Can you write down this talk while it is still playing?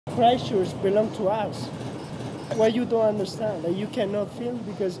Christ Church belong to us. Why you don't understand that you cannot film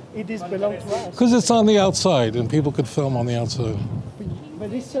because it is belong to us? Because it's on the outside and people could film on the outside.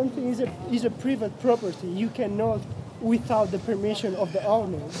 But it's something is a private property. You cannot without the permission of the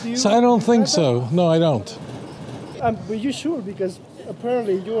owner. So I don't think so. No, I don't. But you should, because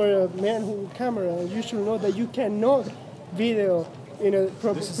apparently you're a man who camera. You should know that you cannot video in a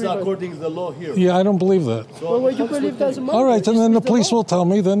proper. This is according to the law here. Yeah, I don't believe that. Well, what you believe doesn't matter. All right, and then the police will tell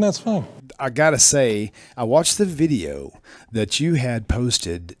me. Then that's fine. I gotta say, I watched the video that you had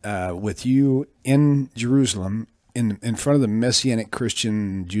posted with you in Jerusalem in front of the Messianic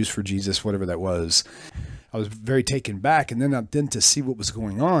Christian Jews for Jesus, whatever that was. I was very taken back, and then to see what was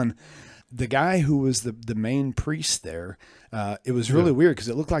going on, the guy who was the main priest there, it was really weird because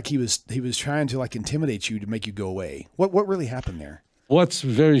it looked like he was trying to like intimidate you to make you go away. What really happened there? What's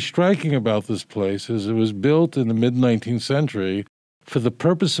very striking about this place is it was built in the mid-19th century for the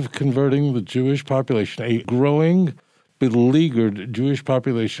purpose of converting the Jewish population, a growing, beleaguered Jewish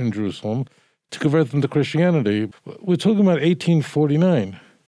population in Jerusalem, to convert them to Christianity. We're talking about 1849.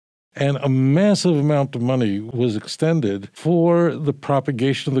 And a massive amount of money was extended for the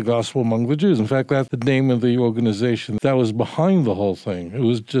propagation of the gospel among the Jews. In fact, that's the name of the organization that was behind the whole thing. It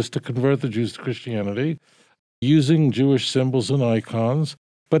was just to convert the Jews to Christianity using Jewish symbols and icons,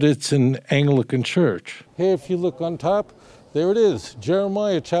 but it's an Anglican church. Here, if you look on top, there it is,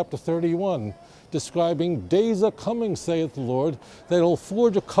 Jeremiah chapter 31, describing days are coming, saith the Lord, that will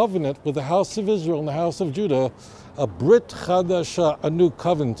forge a covenant with the house of Israel and the house of Judah, a Brit Chadasha, a new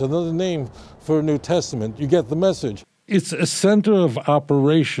covenant, another name for a New Testament. You get the message. It's a center of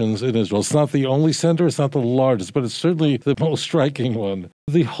operations in Israel. It's not the only center, it's not the largest, but it's certainly the most striking one.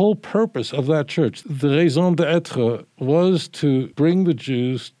 The whole purpose of that church, the raison d'etre, was to bring the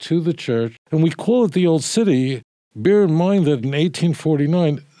Jews to the church, and we call it the Old City. Bear in mind that in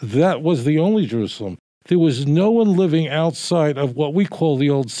 1849, that was the only Jerusalem. There was no one living outside of what we call the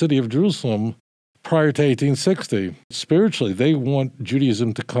Old City of Jerusalem prior to 1860. Spiritually, they want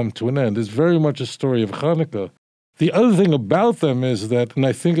Judaism to come to an end. It's very much a story of Hanukkah. The other thing about them is that, and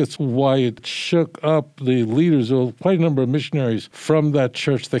I think it's why it shook up the leaders, there were quite a number of missionaries from that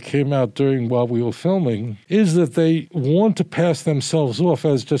church that came out while we were filming, is that they want to pass themselves off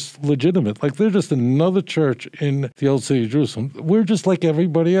as just legitimate. Like they're just another church in the Old City of Jerusalem. We're just like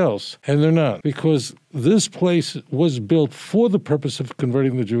everybody else. And they're not, because this place was built for the purpose of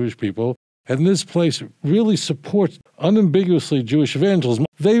converting the Jewish people. And this place really supports unambiguously Jewish evangelism.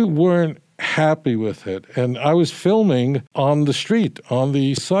 They weren't happy with it. And I was filming on the street, on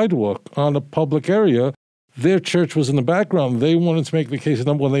the sidewalk, on a public area. Their church was in the background. They wanted to make the case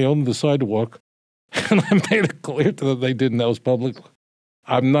that when they owned the sidewalk, and I made it clear to them they didn't. That was public.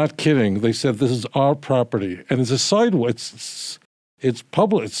 I'm not kidding. They said, this is our property. And it's a sidewalk. It's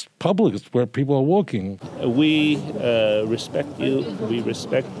public. It's public. It's where people are walking. We respect you. We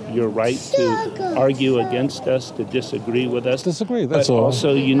respect your right to argue against us, to disagree with us. Disagree, that's but all.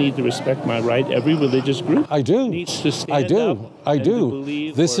 Also, you need to respect my right. Every religious group I do. needs to stand I do. up I and do. to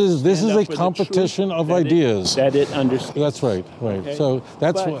believe This or is stand a up for the competition truth of that ideas. that it understands. That's right. Right. Okay? So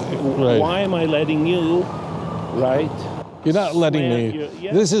that's But right. Why am I letting you, right? You're not letting me.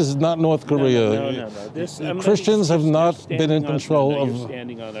 Yeah. This is not North Korea. No. Christians have not been in control of.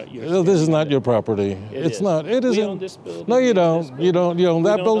 This is not your property. It's not. It isn't. We own this building. No, you don't. You don't. You own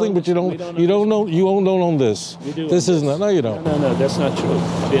that building, but you don't. You don't know. You don't own this. This is not. No, you don't. No, that's not true.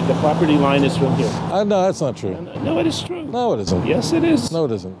 The property line is from here. No, that's not true. No, it is true. No, it isn't. Yes, it is. No,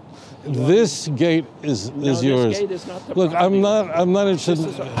 it isn't. This gate is yours. This gate is not the Look, property. I'm not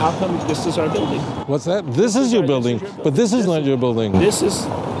interested. How come this is our building? What's that? This is your building, but this is not your building. This is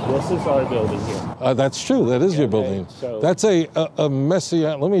our building here. That's true. That is your building. So that's a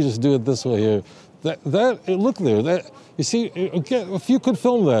messianic. Let me just do it this way here. Look there. That you see. Again, if you could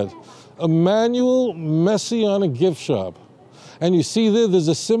film that, a manual messianic gift shop, and you see there's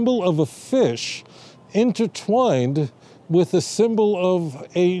a symbol of a fish intertwined with a symbol of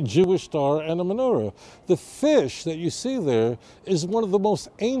a Jewish star and a menorah. The fish that you see there is one of the most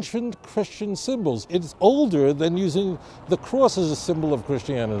ancient Christian symbols. It's older than using the cross as a symbol of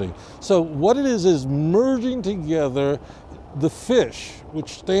Christianity. So what it is merging together the fish,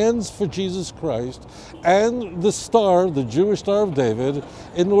 which stands for Jesus Christ, and the star, the Jewish Star of David,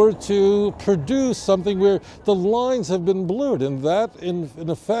 in order to produce something where the lines have been blurred. And that, in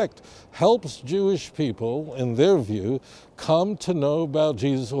effect, helps Jewish people, in their view, come to know about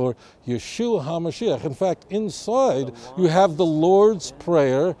Jesus, or Yeshua HaMashiach. In fact, inside, you have the Lord's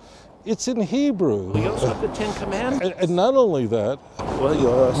Prayer. It's in Hebrew. You also have the Ten Commandments. And not only that. Well, you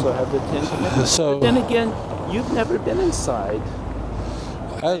also have the Ten Commandments. So, but then again, you've never been inside.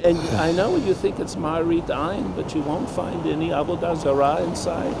 And I know you think it's Marit Ein, but you won't find any Avodah Zarah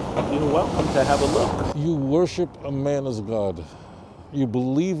inside. You're welcome to have a look. You worship a man as God. You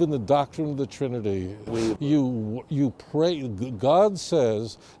believe in the doctrine of the Trinity. You pray. God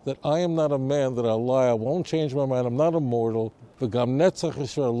says that I am not a man that I'll lie. I won't change my mind. I'm not immortal.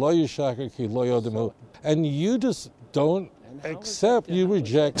 And you just don't accept. You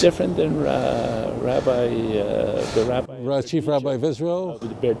reject. Different than Rabbi, the Rabbi, Chief Rabbi of Israel?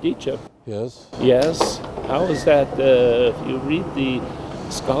 Berdichev. Yes. Yes. How is that? If you read the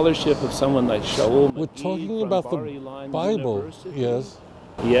scholarship of someone like Shaul, we're talking about the Bible. University. Yes.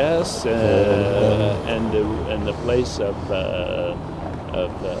 Yes, and the place of the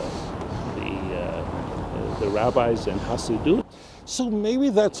rabbis in Hasidut. So maybe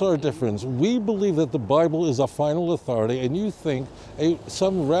that's our difference. We believe that the Bible is a final authority, and you think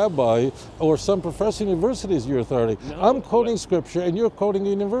some rabbi or some professor in university is your authority. No, I'm quoting scripture, and you're quoting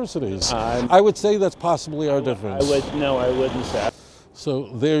universities. I would say that's possibly our difference. I wouldn't say. So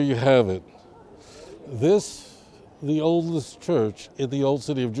there you have it. This, the oldest church in the old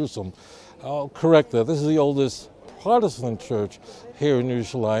city of Jerusalem. I'll correct that. This is the oldest Protestant church here in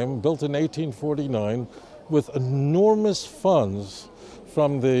Jerusalem, built in 1849 with enormous funds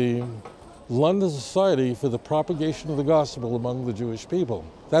from the London Society for the Propagation of the Gospel among the Jewish people.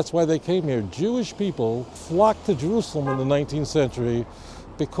 That's why they came here. Jewish people flocked to Jerusalem in the 19th century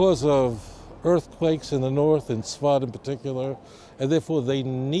because of earthquakes in the north, in Tzfat in particular, and therefore they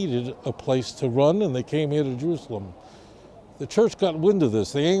needed a place to run, and they came here to Jerusalem. The church got wind of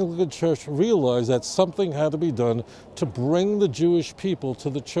this. The Anglican Church realized that something had to be done to bring the Jewish people to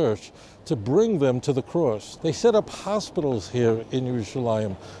the church, to bring them to the cross. They set up hospitals here in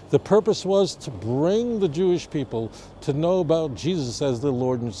Jerusalem. The purpose was to bring the Jewish people to know about Jesus as their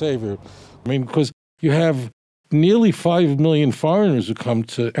Lord and Savior. I mean, because you have nearly 5 million foreigners who come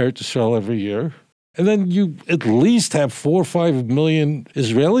to Eretz Yisrael every year. And then you at least have 4 or 5 million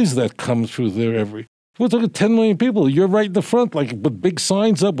Israelis that come through there every. We're talking 10 million people. You're right in the front, like with big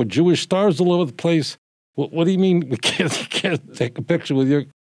signs up with Jewish stars all over the place. What do you mean we can't take a picture with your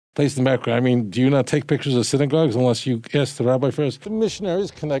place in the background? I mean, do you not take pictures of synagogues unless you ask the rabbi first? The missionaries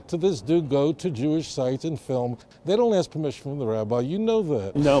connect to this do go to Jewish sites and film. They don't ask permission from the rabbi. You know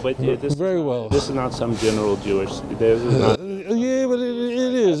that. No, but this is not some general Jewish. Yeah, but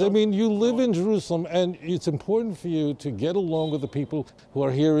it is. I mean, you live in Jerusalem, and it's important for you to get along with the people who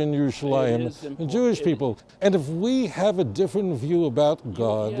are here in Jerusalem, and Jewish people. And if we have a different view about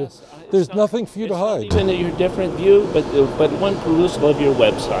God, there's nothing for you to hide. Even your different view, but one perusal of your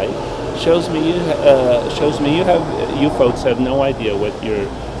website shows me you folks have no idea what you're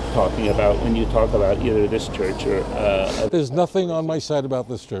talking about when you talk about either this church or there's nothing on my site about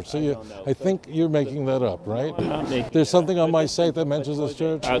this church. So I think you're making that up, right? I'm not making There's something on my site that mentions this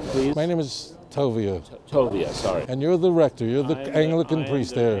church? Please. My name is Tovia. Tovia, sorry. And you're the rector. You're the Anglican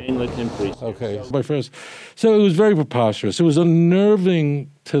priest there. Anglican priest. Okay. My first. So it was very preposterous. It was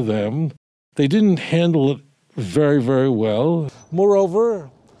unnerving to them. They didn't handle it very, very well. Moreover,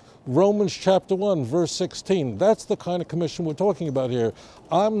 Romans chapter 1, verse 16. That's the kind of commission we're talking about here.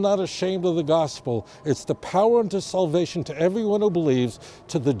 I'm not ashamed of the gospel. It's the power unto salvation to everyone who believes,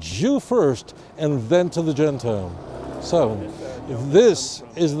 to the Jew first, and then to the Gentile. So, this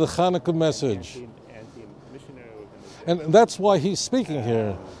is the Hanukkah message. And that's why he's speaking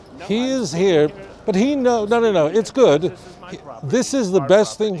here. He is here, but no, it's good. This is the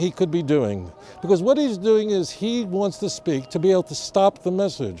best thing he could be doing. Because what he's doing is he wants to speak to be able to stop the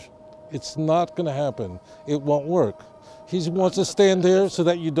message. It's not going to happen. It won't work. He wants to stand there so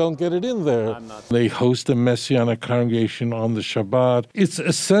that you don't get it in there. They host a Messianic congregation on the Shabbat. It's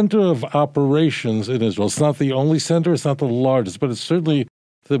a center of operations in Israel. It's not the only center. It's not the largest, but it's certainly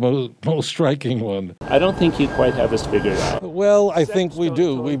the most striking one. I don't think you quite have this figured out. Well, I think we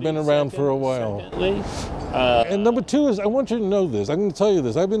do. We've been around for a while. And number two is, I want you to know this. I'm going to tell you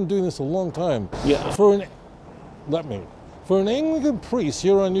this. I've been doing this a long time. Yeah. For an Anglican priest,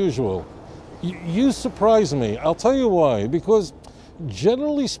 you're unusual. You surprise me. I'll tell you why. Because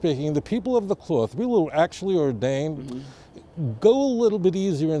generally speaking, the people of the cloth, people who are actually ordained, go a little bit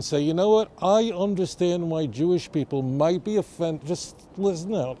easier and say, you know what, I understand why Jewish people might be offended, just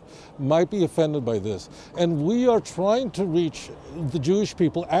listen out, might be offended by this. And we are trying to reach the Jewish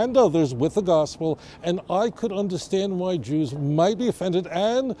people and others with the gospel, and I could understand why Jews might be offended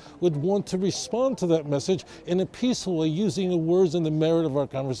and would want to respond to that message in a peaceful way, using the words and the merit of our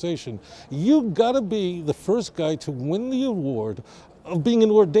conversation. You gotta be the first guy to win the award of being an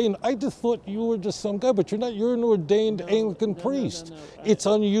ordained. I just thought you were just some guy, but you're not. You're an ordained Anglican priest. It's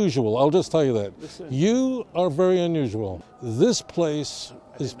unusual. I'll just tell you that. You are very unusual. This place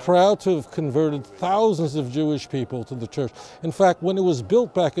is proud to have converted thousands of Jewish people to the church. In fact, when it was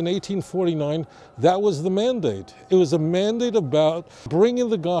built back in 1849, that was the mandate. It was a mandate about bringing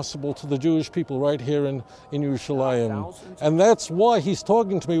the gospel to the Jewish people right here in Yerushalayim. And that's why he's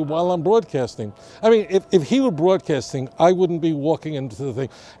talking to me while I'm broadcasting. I mean, if he were broadcasting, I wouldn't be walking into the thing.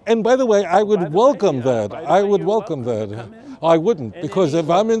 And by the way, I would welcome that. I would welcome that. I wouldn't, because if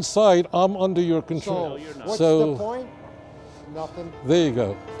I'm inside, I'm under your control. What's the point? Nothing. There you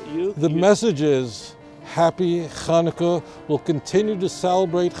go. The message is happy Hanukkah. We'll continue to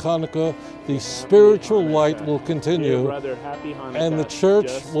celebrate Hanukkah. The spiritual light will continue. Brother, happy Hanukkah. And the church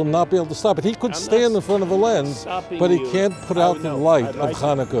will not be able to stop it. He could stand in front of a lens, but he can't put out the light of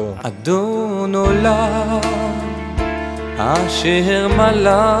Hanukkah. Adon olam asher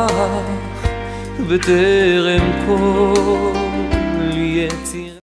malach b'terem kol yetzirah